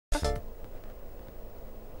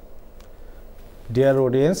Dear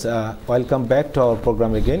audience, welcome back to our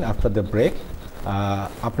program again after the break.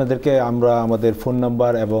 আপনাদেরকে আমরা আমাদের phone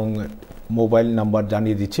number এবং mobile number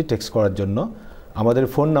জানিয়ে দিচ্ছি টেক্সট করার জন্য। আমাদের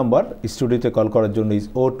ফোন নাম্বার স্টুডিওতে কল করার জন্য is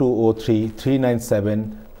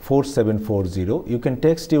 0203-397-4740. You can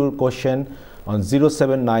text your question on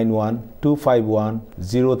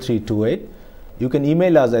 0791-251-0328. You can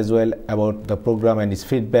email us as well about the program and its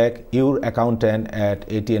feedback,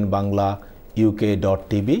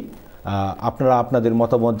 youraccountant@atnbanglauk.tv. আপনারা আপনাদের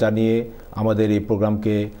মতামত জানিয়ে আমাদের এই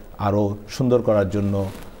প্রোগ্রামকে আরও সুন্দর করার জন্য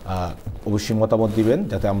অবশ্যই মতামত দিবেন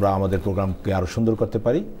যাতে আমরা আমাদের প্রোগ্রামকে আরও সুন্দর করতে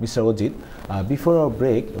পারি। Mister Ajit, before hour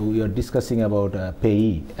break we are discussing about pay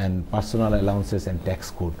and personal allowances and tax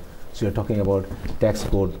code. So you are talking about tax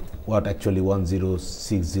code, what actually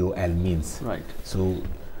 1060L means. Right. So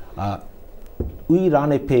we run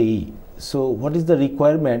a payee. So what is the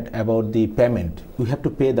requirement about the payment? We have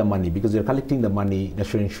to pay the money because we are collecting the money,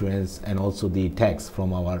 national insurance and also the tax from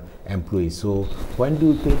our employees. So when do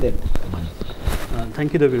we pay that money? Thank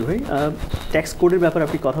you Dabir ভাই। Tax কোডের ব্যাপারে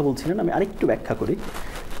আপনি কথা বলছিলেন, আমি আরেকটু ব্যাখ্যা করি।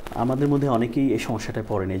 আমাদের মধ্যে অনেকেই এই সমস্যাটায়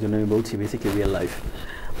পড়েন, এই জন্য আমি বলছি বেসিক্যালি রিয়েল লাইফ।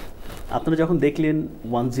 আপনারা যখন দেখলেন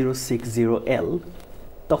 1060L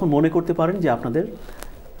তখন মনে করতে পারেন যে আপনাদের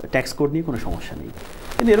ট্যাক্স কোড নিয়ে কোনো সমস্যা নেই,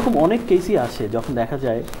 কিন্তু এরকম অনেক কেসই আছে যখন দেখা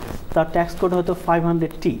যায় তার ট্যাক্স কোড হয়তো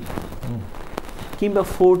 500T কিংবা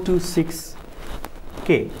 426K।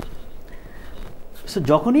 সো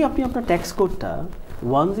যখনই আপনি আপনার ট্যাক্স কোডটা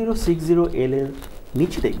 1060L এর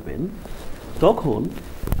নিচে দেখবেন তখন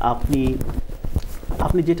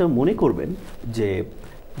আপনি যেটা মনে করবেন যে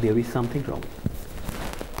there is something wrong.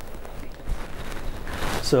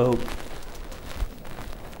 So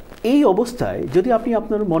এই অবস্থায় যদি আপনি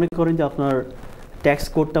আপনার মনে করেন যে আপনার ট্যাক্স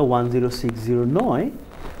কোডটা 1060 নয়,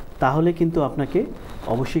 তাহলে কিন্তু আপনাকে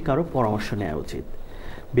অবশ্যই কারো পরামর্শ নেওয়া উচিত।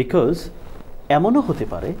 বিকজ এমনও হতে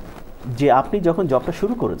পারে যে আপনি যখন জবটা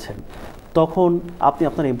শুরু করেছেন তখন আপনি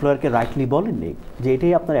আপনার এমপ্লয়ারকে রাইটলি বলেননি যে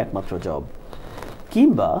এটাই আপনার একমাত্র জব,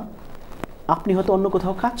 কিংবা আপনি হয়তো অন্য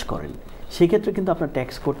কোথাও কাজ করেন, সেক্ষেত্রে কিন্তু আপনার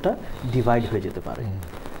ট্যাক্স কোডটা ডিভাইড হয়ে যেতে পারে।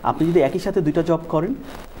 আপনি যদি একই সাথে দুইটা জব করেন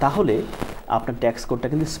তাহলে আপনার ট্যাক্স কোডটা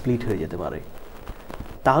কিন্তু স্প্লিট হয়ে যেতে পারে।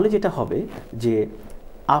 তাহলে যেটা হবে যে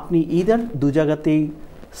আপনি ইদার দু জায়গাতেই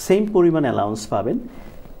সেম পরিমাণ অ্যালাউন্স পাবেন,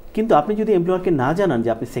 কিন্তু আপনি যদি এমপ্লয়ারকে না জানান যে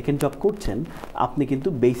আপনি সেকেন্ড জব করছেন, আপনি কিন্তু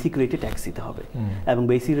বেসিক রেটে ট্যাক্স দিতে হবে, এবং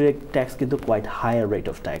বেসিক রেট ট্যাক্স কিন্তু quite higher rate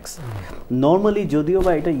of tax. Normally যদিও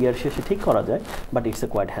বা এটা ইয়ার শেষে ঠিক করা যায়, but it's a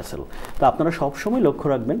quite hassle. তো আপনারা সবসময় লক্ষ্য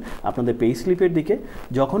রাখবেন আপনাদের পে স্লিপের দিকে,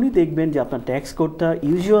 যখনই দেখবেন যে আপনার ট্যাক্স কোডটা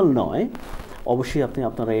ইউজুয়াল নয়, অবশ্যই আপনি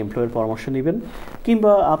আপনারা এমপ্লয়ের পরামর্শ নেবেন,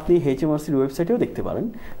 কিংবা আপনি HMRCর ওয়েবসাইটেও দেখতে পারেন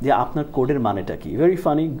যে আপনার কোডের মানেটা কি। ভেরি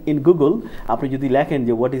ফানি, ইন গুগল আপনি যদি লেখেন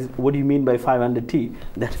যে what do you mean by 500T,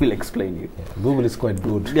 that will explain you. Google is quite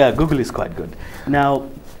good. Yeah, Google is quite good. Now,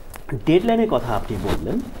 ডেডলাইনের কথা আপনি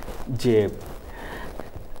বললেন যে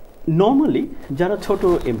নর্মালি যারা ছোট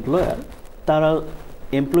এমপ্লয়ার তারা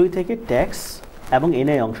এমপ্লয়ি থেকে ট্যাক্স এবং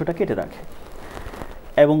NI অংশটা কেটে রাখে,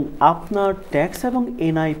 এবং আপনার ট্যাক্স এবং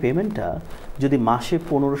NI পেমেন্টটা যদি মাসে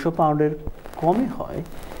 1500 পাউন্ডের কমে হয়,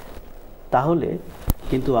 তাহলে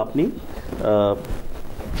কিন্তু আপনি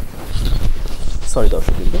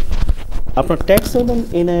আপনার ট্যাক্স এবং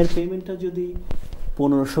NI এর পেমেন্টটা যদি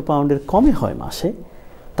 1500 পাউন্ডের কমে হয় মাসে,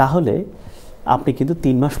 তাহলে আপনি কিন্তু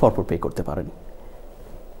 3 মাস পর পর পে করতে পারেন।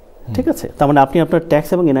 ঠিক আছে, তার মানে আপনি আপনার ট্যাক্স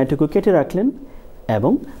এবং NI-টুকু কেটে রাখলেন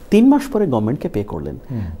এবং 3 মাস পরে গভর্নমেন্টকে পে করলেন।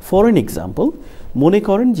 ফর এন এক্সাম্পল, মনে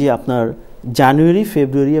করেন যে আপনার জানুয়ারি,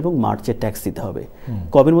 ফেব্রুয়ারি এবং মার্চের ট্যাক্স দিতে হবে।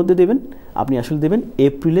 কবের মধ্যে দেবেন? আপনি আসলে দেবেন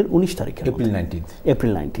এপ্রিলের 19 তারিখে,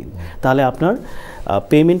 এপ্রিল 19। তাহলে আপনার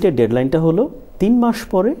পেমেন্টের ডেডলাইনটা হলো 3 মাস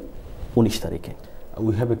পরে 19 তারিখে।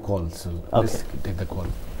 We have a call, so let's take the call.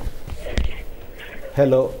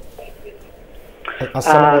 Hello.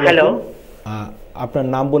 Hello. আপনার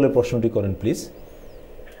নাম বলে প্রশ্নটি করেন please.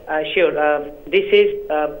 Sure. This is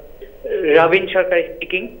Ravin Sarkar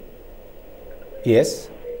speaking. Yes.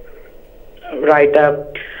 Right.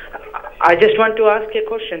 I just want to ask a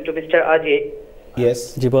question to Mr. Ajay. Yes.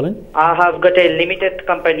 জি বলেন। I have got a limited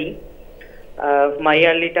company. My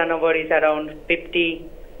yearly turnover is around 50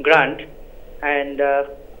 grand, and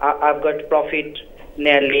I've got profit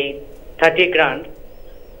nearly 30 grand.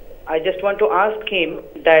 I just want to ask him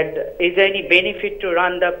that is there any benefit to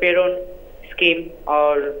run the payroll scheme,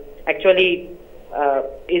 or actually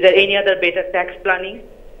is there any other better tax planning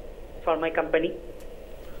for my company?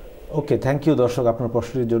 Okay, thank you দর্শক আপনার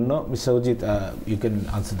প্রশ্নের জন্য। Mister Ajit, you can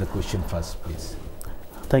answer the question first please.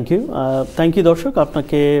 Thank you দর্শক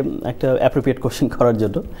আপনাকে একটা appropriate question করার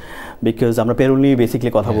জন্য, because আমরা পেরোল নিয়ে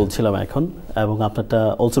বেসিক্যালি কথা বলছিলাম এখন, এবং আপনারটা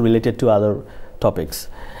also related to other topics.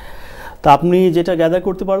 তা আপনি যেটা গ্যাদার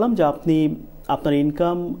করতে পারলাম যে আপনি আপনার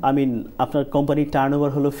ইনকাম আপনার কোম্পানির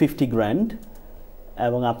টার্নওভার হলো 50 grand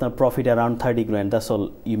এবং আপনার profit around 30 grand, that's all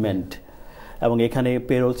you meant. এবং এখানে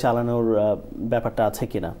পেরোল চালানোর ব্যাপারটা আছে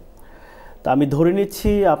কিনা। তা আমি ধরে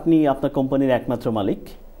নিচ্ছি আপনি আপনার কোম্পানির একমাত্র মালিক।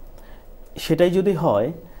 সেটাই যদি হয়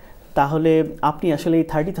তাহলে আপনি আসলে এই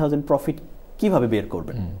 30,000 প্রফিট কিভাবে বের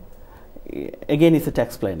করবেন? Again it's a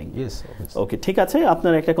tax planning. ওকে, ঠিক আছে,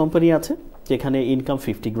 আপনার একটা কোম্পানি আছে যেখানে income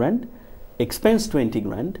 50 grand, expense 20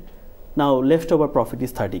 grand, now leftover profit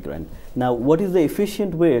is 30 grand. Now what is the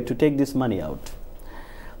efficient way to take this money out?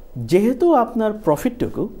 যেহেতু আপনার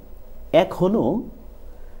প্রফিটটুকু এখনও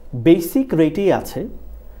বেসিক রেটেই আছে,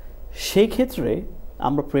 সেই ক্ষেত্রে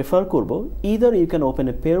আমরা প্রেফার করব either you can open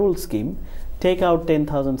a payroll scheme, take out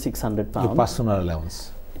 10,600 pounds, your personal allowance,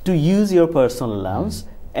 to use your personal allowance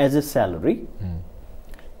as a salary,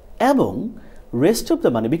 এবং rest of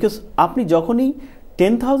the money, because আপনি যখনই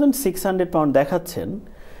 10,600 pound দেখাচ্ছেন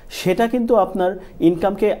সেটা কিন্তু আপনার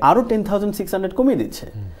ইনকামকে আরও 10,600 কমিয়ে দিচ্ছে।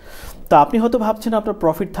 তো আপনি হয়তো ভাবছেন আপনার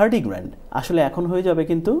প্রফিট 30 grand, আসলে এখন হয়ে যাবে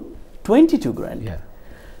কিন্তু 22 grand.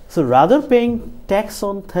 So rather paying tax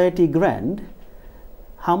on 30 grand,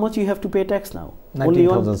 how much you have to pay tax now?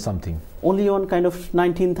 19,000 something. Only on kind of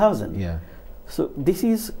 19,000. Yeah. So this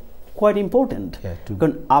is quite important.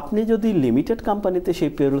 কারণ আপনি যদি লিমিটেড কোম্পানিতে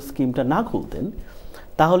সেই পেরোল স্কিমটা না খুলতেন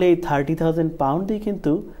তাহলে এই 30,000 পাউন্ড দিয়ে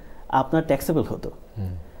কিন্তু আপনার ট্যাক্সেবল হতো।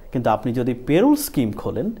 কিন্তু আপনি যদি পেরোল স্কিম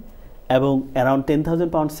খোলেন এবং অ্যারাউন্ড 10,000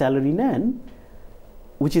 পাউন্ড স্যালারি নেন,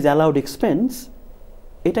 উইচ ইজ অ্যালাউড এক্সপেন্স,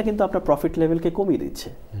 এটা কিন্তু আপনার প্রফিট লেভেলকে কমিয়ে দিচ্ছে।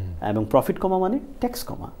 এবং প্রফিট কমা মানে ট্যাক্স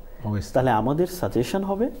কমা। তাহলে আমাদের সাজেশন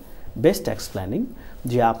হবে বেস্ট ট্যাক্স প্ল্যানিং,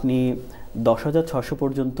 যে আপনি 10,600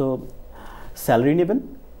 পর্যন্ত স্যালারি নেবেন,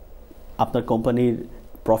 আপনার কোম্পানির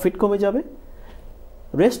প্রফিট কমে যাবে,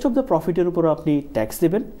 রেস্ট অফ দ্য প্রফিটের উপর আপনি ট্যাক্স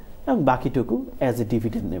দেবেন এবং বাকিটুকু অ্যাজ এ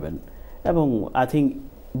ডিভিডেন্ড নেবেন। এবং I think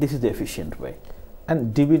this is the efficient way. And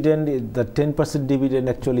dividend, the 10% dividend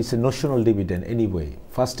actually is a notional dividend anyway.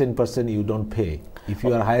 First 10% you don't pay. If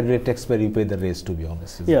you are higher rate taxpayer, you pay the rest, to be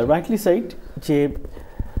honest. Yeah, rightly said. যে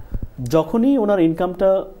যখনই ওনার ইনকামটা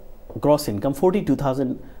gross income 42,000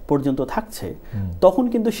 পর্যন্ত থাকছে, তখন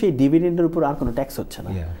কিন্তু সেই ডিভিডেন্ডের উপর আর কোনো ট্যাক্স হচ্ছে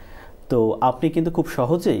না। তো আপনি কিন্তু খুব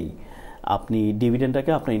সহজেই আপনি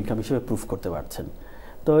ডিভিডেন্ডটাকে আপনার ইনকাম হিসেবে প্রুফ করতে পারছেন।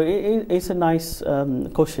 তো ইটস এ নাইস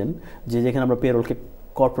কোশ্চেন, যে যেখানে আমরা পেরোলকে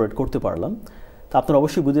কর্পোরেট করতে পারলাম। তো আপনারা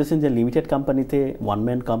অবশ্যই বুঝেছেন যে লিমিটেড কোম্পানিতে, ওয়ান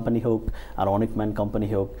ম্যান কোম্পানি হোক আর অনেক ম্যান কোম্পানি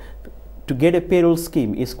হোক, to get A payroll scheme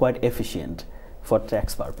is quite efficient for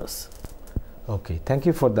tax purpose. Okay, thank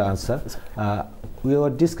you for the answer. We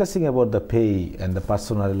were discussing about the pay and the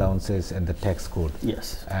personal allowances and the tax code. Yes.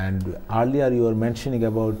 And earlier you were mentioning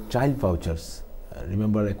about child vouchers.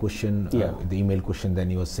 Remember a question, the email question, then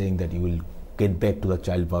you were saying that you will get back to the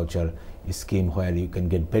child voucher scheme where you can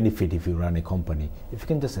get benefit if you run a company. If you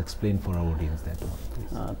can just explain for our audience that one,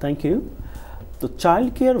 please. Thank you. তো child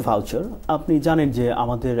care voucher, আপনি জানেন যে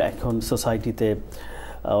আমাদের এখন সোসাইটিতে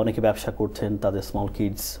অনেকে ব্যবসা করছেন, তাদের স্মল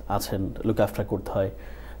কিডস আছেন, লুক আফটার করতে হয়,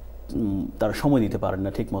 তারা সময় দিতে পারেন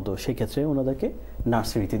না ঠিক মতো, সেক্ষেত্রে ওনাদেরকে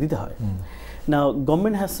নার্সারিতে দিতে হয়। নাও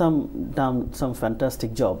government has done some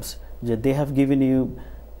fantastic jobs, যে they have given you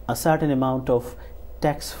a certain amount of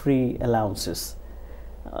tax free allowances.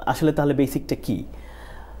 আসলে তাহলে বেসিকটা কি?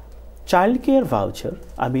 চাইল্ড কেয়ার ভাউচার,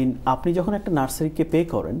 আপনি যখন একটা নার্সারিকে পে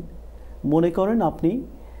করেন, মনে করেন আপনি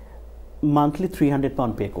মান্থলি 300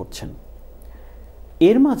 পাউন্ড পে করছেন,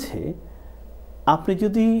 এর মাঝে আপনি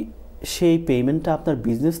যদি সেই পেমেন্টটা আপনার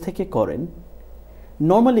বিজনেস থেকে করেন,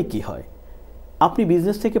 নর্মালি কি হয়, আপনি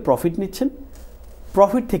বিজনেস থেকে প্রফিট নিচ্ছেন,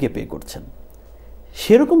 প্রফিট থেকে পে করছেন।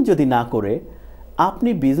 সেরকম যদি না করে আপনি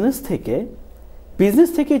বিজনেস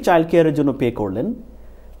থেকে চাইল্ড কেয়ারের জন্য পে করলেন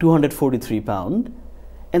 243 pound,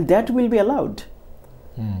 and that will be allowed,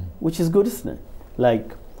 which is good, isn't it? Like,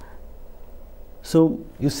 so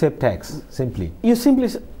you save tax simply. You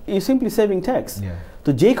simply saving tax. তো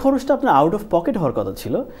যেই খরচটা আপনার আউট অফ পকেট হওয়ার কথা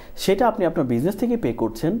ছিল, সেটা আপনি আপনার বিজনেস থেকে পে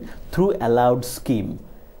করছেন থ্রু অ্যালাউড স্কিম।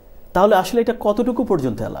 তাহলে আসলে এটা কতটুকু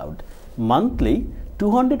পর্যন্ত অ্যালাউড? মান্থলি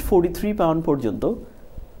 243 pound পর্যন্ত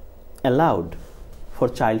allowed for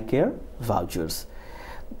child care vouchers.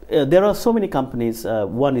 There are so many companies.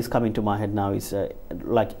 One is coming to my head now is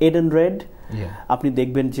like Edenred. আপনি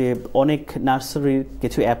দেখবেন যে অনেক নার্সারির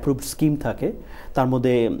কিছু অ্যাপ্রুভড স্কিম থাকে, তার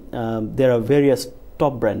মধ্যে there are various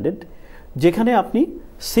top branded, যেখানে আপনি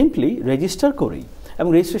সিম্পলি রেজিস্টার করেই, এবং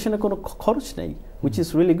রেজিস্ট্রেশনের কোনো খরচ নেই, which is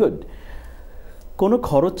really good. কোনো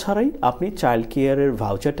খরচ ছাড়াই আপনি চাইল্ড কেয়ারের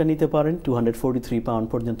ভাউচারটা নিতে পারেন 243 pound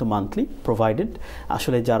পর্যন্ত মান্থলি, প্রোভাইডেড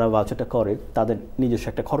আসলে যারা ভাউচারটা করে তাদের নিজস্ব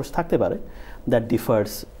একটা খরচ থাকতে পারে, that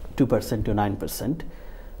differs 2% to 9%,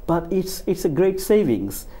 but it's a great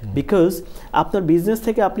savings because আপনার বিজনেস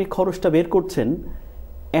থেকে আপনি খরচটা বের করছেন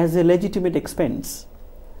as a legitimate expense.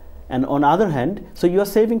 And on other hand, so you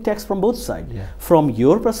are saving tax from both sides, from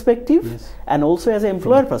your perspective and also as an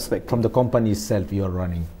employer perspective. From the company itself you are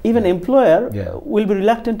running. Even employer will be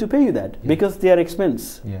reluctant to pay you that because they are expense.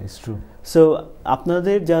 Yeah, it's true. So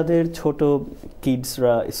আপনাদের যাদের ছোট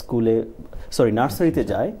কিডসরা স্কুলে নার্সারিতে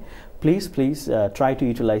যায়, please try to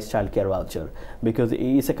utilize child care voucher because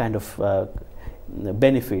it is a kind of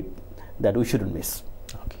benefit that we shouldn't miss.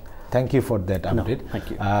 Thank you for that update.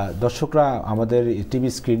 দর্শকরা, আমাদের TV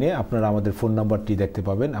স্ক্রিনে আপনারা আমাদের ফোন নাম্বারটি দেখতে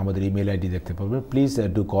পাবেন, আমাদের ইমেল আইডি দেখতে পাবেন। Please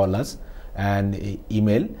do call us and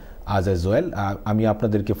email আজ অ্যাজ ওয়েল। আমি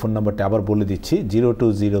আপনাদেরকে ফোন নাম্বারটা আবার বলে দিচ্ছি,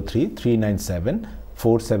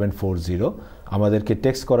 0203-397-4740। আমাদেরকে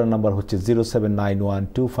টেক্সট করার নাম্বার হচ্ছে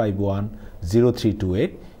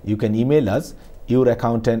 0791-251-0328। You can email us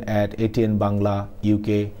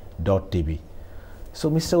youraccountant@atnbanglauk.tv. So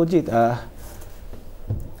Mr. Ojit,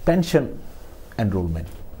 pension enrollment,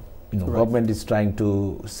 government is trying to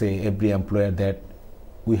say every employer that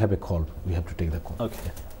we have a call, we have to take the call. Okay.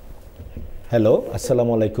 Hello,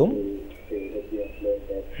 assalamu alaikum.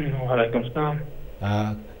 Walaikum salam.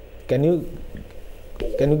 Can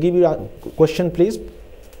you give your question please?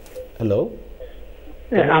 Hello.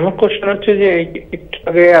 আমার question হচ্ছে যে একটু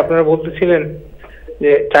আগে আপনারা বলতেছিলেন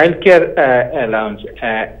যে child care allowance,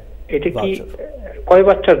 এটা কি কয়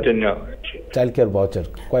বাচ্চার জন্য? চাইল্ড কেয়ার ভাউচার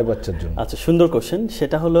কয় বাচ্চার জন্য? আচ্ছা, সুন্দর কোশ্চেন।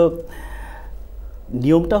 সেটা হলো,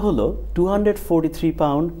 নিয়মটা হলো 243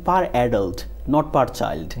 pound per adult, not per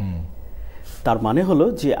child. তার মানে হলো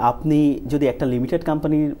যে আপনি যদি একটা লিমিটেড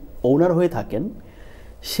কোম্পানির ওনার হয়ে থাকেন,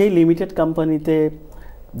 সেই লিমিটেড কোম্পানিতে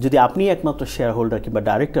যদি আপনি একমাত্র শেয়ার হোল্ডার কিংবা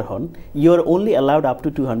ডাইরেক্টর হন, you R only allowed up to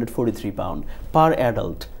 243 pound per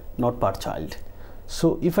adult, not per child. So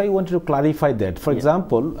if I wanted to clarify that, for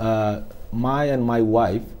example, my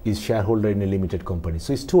wife is shareholder in a limited company, so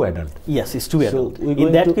it's 2 adult. Yes, it's 2 adult. In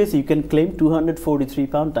that case, you can claim 243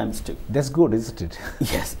 pound times 2. That's good, isn't it?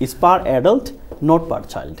 Yes, it's per adult, not per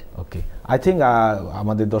child. Okay, I think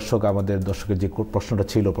আমাদের দর্শকের যে প্রশ্নটা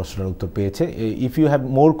ছিল, প্রশ্নটার উত্তর পেয়েছে। If you have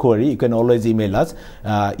more query, you can always email us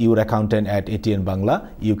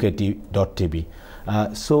youraccountant@atnbanglauk.tv.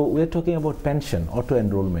 So we are talking about pension, auto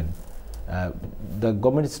enrollment. The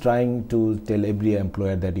government is trying to tell every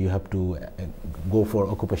employer that you have to go for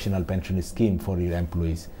occupational pension scheme for your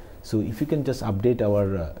employees. So if you can just update our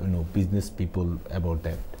business people about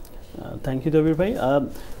that. Thank you, Dabir bhai.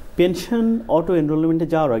 Pension auto এনরোলমেন্টে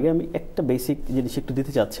যাওয়ার আগে আমি একটা basic জিনিস একটু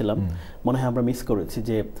দিতে চাচ্ছিলাম, মনে হয় আমরা মিস করেছি,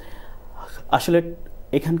 যে আসলে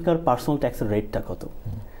এখানকার পার্সোনাল ট্যাক্সের রেটটা কত।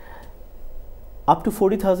 আপ টু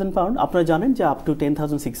 40,000 পাউন্ড আপনারা জানেন যে up to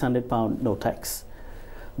 10,600 pound no tax,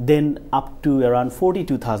 then up to around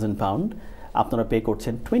 42,000 pound আপনারা পে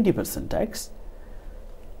করছেন 20% ট্যাক্স।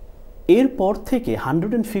 এরপর থেকে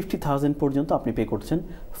 150,000 পর্যন্ত আপনি পে করছেন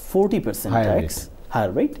 40% ট্যাক্স,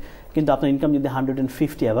 হায়ার রেট। কিন্তু আপনার ইনকাম যদি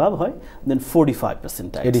 150 অ্যাভাব হয়, দেন 45%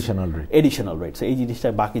 ট্যাক্স, এডিশনাল রেট। এই জিনিসটা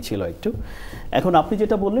বাকি ছিল একটু। এখন আপনি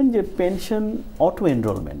যেটা বললেন যে পেনশন অটো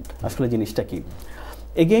এনরোলমেন্ট, আসলে জিনিসটা কি?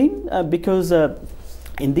 Again because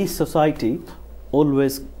in this society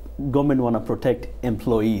always government want to protect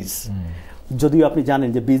employees. যদিও আপনি জানেন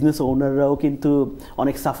যে বিজনেস ওনাররাও কিন্তু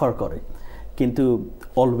অনেক সাফার করে, কিন্তু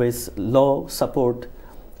অলওয়েজ ল সাপোর্ট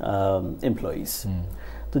এমপ্লয়িজ।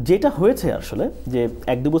 তো যেটা হয়েছে আসলে যে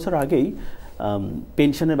 1-2 বছর আগেই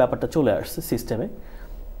পেনশনের ব্যাপারটা চলে আসছে সিস্টেমে।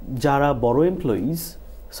 যারা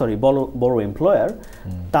বড় এমপ্লয়ার,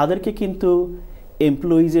 তাদেরকে কিন্তু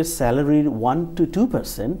এমপ্লয়িজের স্যালারির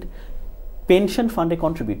 1-2% পেনশন ফান্ডে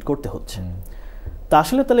কন্ট্রিবিউট করতে হচ্ছে। তা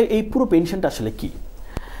আসলে তাহলে এই পুরো পেনশনটা আসলে কি?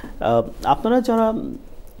 আপনারা যারা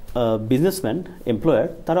বিজনেসম্যান, এমপ্লয়ার,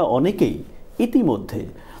 তারা অনেকেই ইতিমধ্যে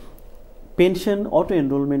পেনশন অটো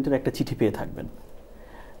এনরোলমেন্টের একটা চিঠি পেয়ে থাকবেন।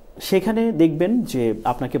 সেখানে দেখবেন যে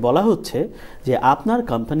আপনাকে বলা হচ্ছে যে আপনার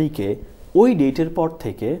কোম্পানিকে ওই ডেটের পর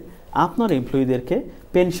থেকে আপনার এমপ্লয়িদেরকে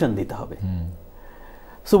পেনশন দিতে হবে।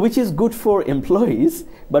 So which is good for employees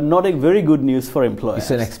but not a very good news for employers.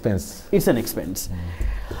 It's an expense.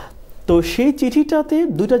 তো সেই চিঠিটাতে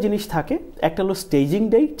 2টা জিনিস থাকে, একটা হলো স্টেজিং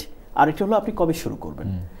ডেট, আর একটা হলো আপনি কবে শুরু করবেন।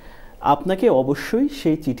 আপনাকে অবশ্যই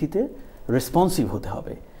সেই চিঠিতে রেসপন্সিভ হতে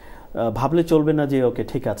হবে। ভাবলে চলবে না যে ওকে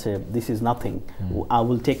ঠিক আছে, this is nothing, I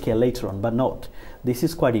will take care letter on, but not, this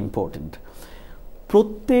is quite important.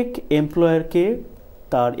 প্রত্যেক এমপ্লয়ারকে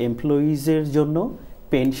তার এমপ্লয়িজের জন্য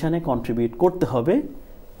পেনশনে কন্ট্রিবিউট করতে হবে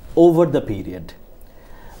ওভার দ্য পিরিয়ড।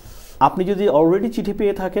 আপনি যদি অলরেডি চিঠি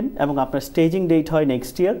পেয়ে থাকেন এবং আপনার স্টেজিং ডেট হয়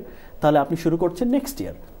নেক্সট ইয়ার, তাহলে আপনি শুরু করছেন নেক্সট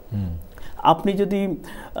ইয়ার। আপনি যদি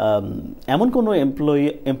এমন কোনো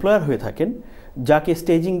এমপ্লয়ার হয়ে থাকেন যাকে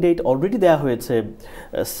স্টেজিং ডেট অলরেডি দেওয়া হয়েছে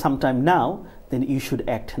sometime now, then you should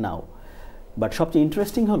act now. But সবচেয়ে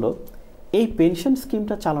ইন্টারেস্টিং হলো এই পেনশন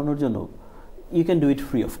স্কিমটা চালানোর জন্য you can do it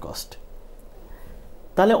free of cost.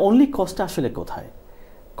 তাহলে অনলি কস্টটা আসলে কোথায়?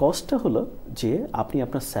 কস্টটা হলো যে আপনি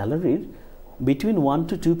আপনার স্যালারির বিটুইন 1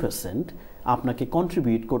 to 2% আপনাকে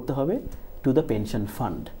কন্ট্রিবিউট করতে হবে টু দ্য পেনশন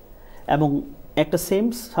ফান্ড, এবং একটা same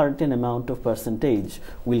certain amount of percentage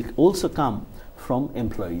will also come from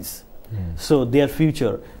employees, so there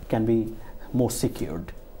future can be more secured.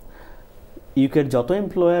 ইউকের যত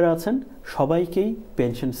এমপ্লয়ার আছেন সবাইকেই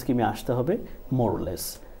পেনশন স্কিমে আসতে হবে মোরলেস,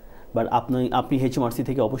 বাট আপনি HMRC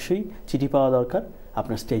থেকে অবশ্যই চিঠি পাওয়া দরকার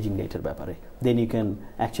আপনার স্টেজিং ডেটের ব্যাপারে, দেন you can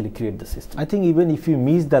actually create the system. I think even if you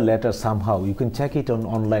miss the letter somehow, you can check it on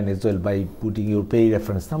online as well by putting your pay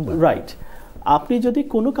reference number. Right, আপনি যদি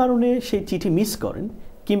কোনো কারণে সেই চিঠি miss করেন,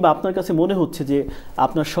 কিংবা আপনার কাছে মনে হচ্ছে যে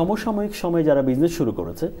আপনার সমসাময়িক সময়ে যারা বিজনেস শুরু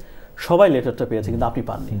করেছে সবাই লেটারটা পেয়েছে কিন্তু আপনি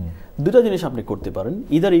পাননি, দুটো জিনিস আপনি করতে পারেন।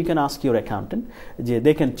 Either you can ask your accountant যে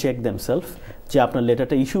দে ক্যান চেক দেমসেলফ যে আপনার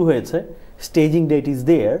লেটারটা ইস্যু হয়েছে, staging that is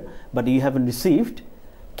there but you haven received,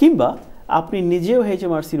 কিংবা আপনি নিজেও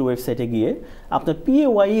HMRCর ওয়েবসাইটে গিয়ে আপনার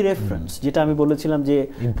PAYE রেফারেন্স, যেটা আমি বলেছিলাম যে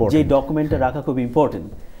ডকুমেন্টটা রাখা খুব ইম্পর্টেন্ট,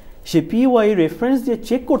 সেই PAYE রেফারেন্স দিয়ে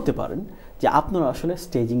চেক করতে পারেন যে আপনার আসলে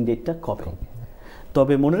স্টেজিং ডেটটা কবে।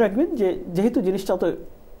 তবে মনে রাখবেন যে যেহেতু জিনিসটা তো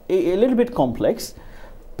a little bit complex,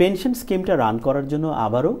 pension স্কিমটা রান করার জন্য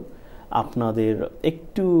আবারও আপনাদের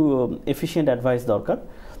একটু এফিশিয়েন্ট অ্যাডভাইস দরকার,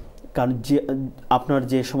 কারণ যে আপনার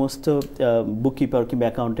যে সমস্ত বুককিপার কিংবা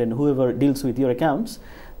accountant whoever deals with your accounts,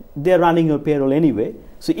 they are running your payroll anyway,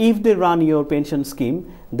 so if they run your pension scheme,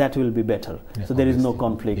 that will be better. Yeah, so there is no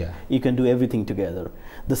conflict. You can do everything together.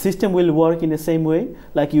 The system will work in the same way,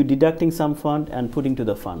 like you deducting some fund and putting to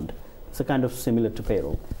the fund. It's a kind of similar to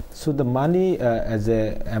payroll. So the money as a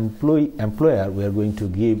employer we are going to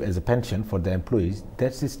give as a pension for the employees,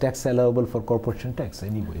 that is tax allowable for corporation tax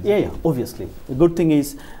anyway. Yeah, obviously. The good thing is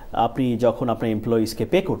আপনি যখন আপনার এমপ্লয়িজকে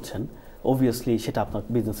pay করছেন, obviously সেটা আপনার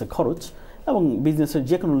বিজনেসের খরচ, এবং বিজনেসের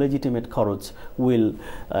যে কোনো লেজিটিমেট খরচ will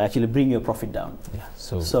actually bring your profit down,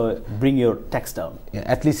 so bring your tax down.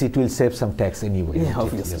 At least it will save some tax anyway. Yeah,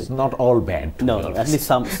 obviously. Yes, not all bad. No, at least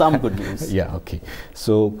some good news. Yeah, okay.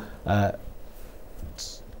 So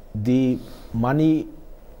the money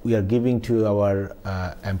we are giving to our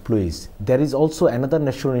employees, there is also another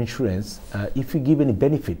national insurance if we give any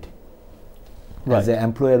benefit. As an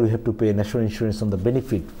employer, we have to pay national insurance on the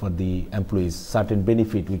benefit for the employees. Certain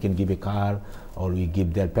benefit, we can give a car or we give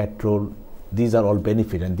their petrol. These are all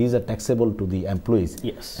benefit and these are taxable to the employees.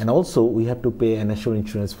 Yes. And also we have to pay a national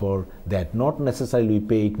insurance for that. Not necessarily we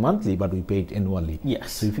pay it monthly, but we pay it annually. Yes.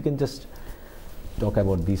 So if you can just talk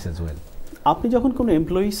about this as well. আপনি যখন কোনো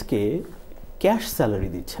এমপ্লয়িজকে cash salary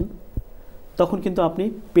দিচ্ছেন, তখন কিন্তু আপনি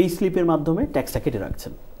pay স্লিপের মাধ্যমে ট্যাক্সটা কেটে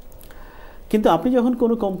রাখছেন। কিন্তু আপনি যখন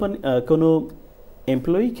কোনো কোম্পানি কোনো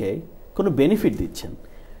এমপ্লয়িকে কোনো বেনিফিট দিচ্ছেন,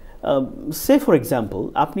 সে ফর এক্সাম্পল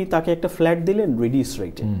আপনি তাকে একটা ফ্ল্যাট দিলেন রিডিউস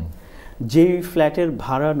রেটে, যে ফ্ল্যাটের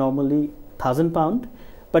ভাড়া normally £1000,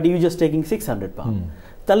 but you just taking £600,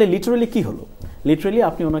 তাহলে লিটারালি কি হলো? লিটারালি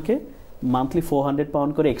আপনি ওনাকে মান্থলি £400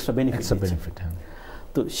 করে এক্সট্রা বেনিফিট।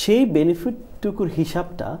 তো সেই বেনিফিটটুকুর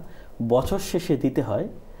হিসাবটা বছর শেষে দিতে হয়,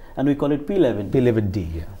 and we call it P11D।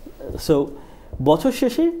 So বছর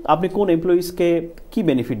শেষে আপনি কোন এমপ্লয়িজকে কি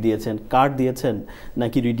বেনিফিট দিয়েছেন, কার্ড দিয়েছেন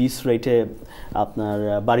নাকি রিডিউস রেটে আপনার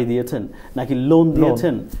বাড়ি দিয়েছেন নাকি লোন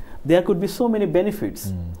দিয়েছেন, দেয়ার could be so many benefits.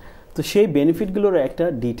 তো সেই বেনিফিটগুলোর একটা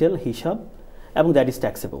ডিটেল হিসাব, এবং দ্যাট ইজ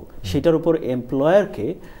ট্যাক্সেবল। সেটার উপর এমপ্লয়ারকে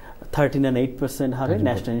 13.8% হারে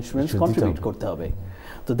ন্যাশনাল ইন্স্যুরেন্স কন্ট্রিবিউট করতে হবে।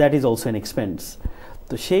 তো that is also an expense.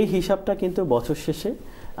 তো সেই হিসাবটা কিন্তু বছর শেষে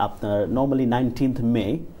আপনার normally 19th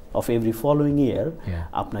May of every following year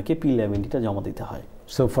আপনাকে P11টা জমা দিতে হয়।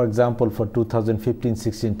 So for example, for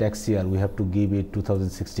 2015-16 tax year, we have to give it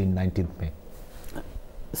 2016 19th May.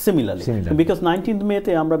 Similarly, because 19th May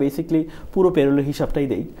তে আমরা বেসিক্যালি পুরো পেরোলের হিসাবটাই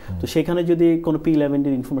দেই, তো সেখানে যদি কোনো P11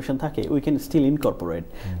 এর ইনফরমেশন থাকে we can still incorporate,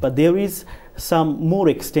 but there is some more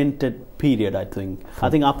extended period I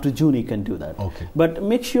think up to June you can do that. Okay. But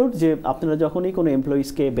make sure যে আপনারা যখনই কোনো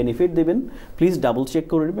এমপ্লয়িজকে বেনিফিট দেবেন, প্লিজ ডাবল চেক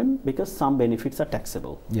করে নেবেন, because some benefits are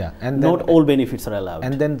taxable. Yeah, and not all benefits are allowed.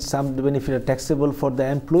 And then some benefits are taxable for the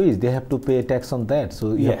employees. They have to pay tax on that, so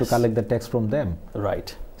you have to collect the tax from them. Right.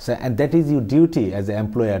 So, and that is your duty as an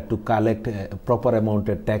employer to collect a proper amount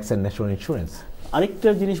of tax and national insurance. আরেকটা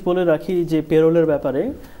জিনিস বলে রাখি যে পেরোলের ব্যাপারে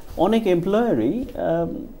অনেক এমপ্লয়ারই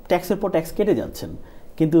ট্যাক্সের পর tax কেটে যাচ্ছেন,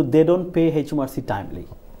 কিন্তু they don't pay HMRC timely.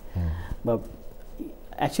 বা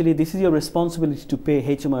actually this is your responsibility to pay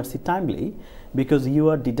HMRC timely, because you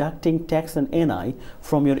are deducting tax and NI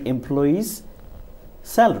from your employee's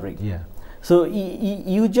salary. Yeah. So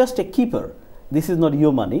you just a keeper. This is not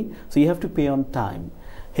your money, so you have to pay on time.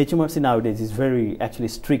 HMRC nowadays is very actually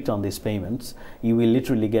strict on these payments. You will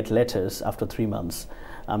literally get letters after 3 months.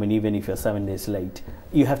 I mean, even if you're 7 days late,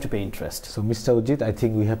 you have to pay interest. So, Mr. Ujit, I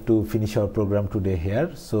think we have to finish our program today here.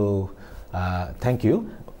 So, thank you.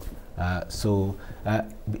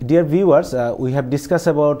 Dear viewers, we have discussed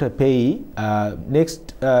about payee.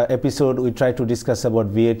 Next episode, we try to discuss about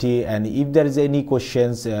VAT, and if there is any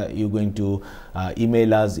questions, you're going to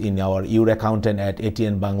email us in our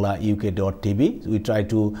youraccountant@atnbanglauk.tv. We try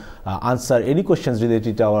to answer any questions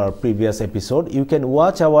related to our previous episode. You can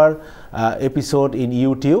watch our episode in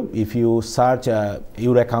YouTube. If you search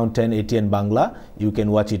Your Accountant ATN Bangla, you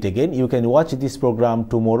can watch it again. You can watch this program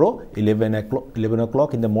tomorrow, 11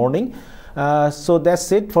 o'clock in the morning. So that's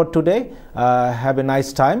it for today. Have a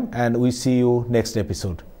nice time, and we see you next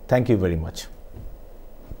episode. Thank you very much.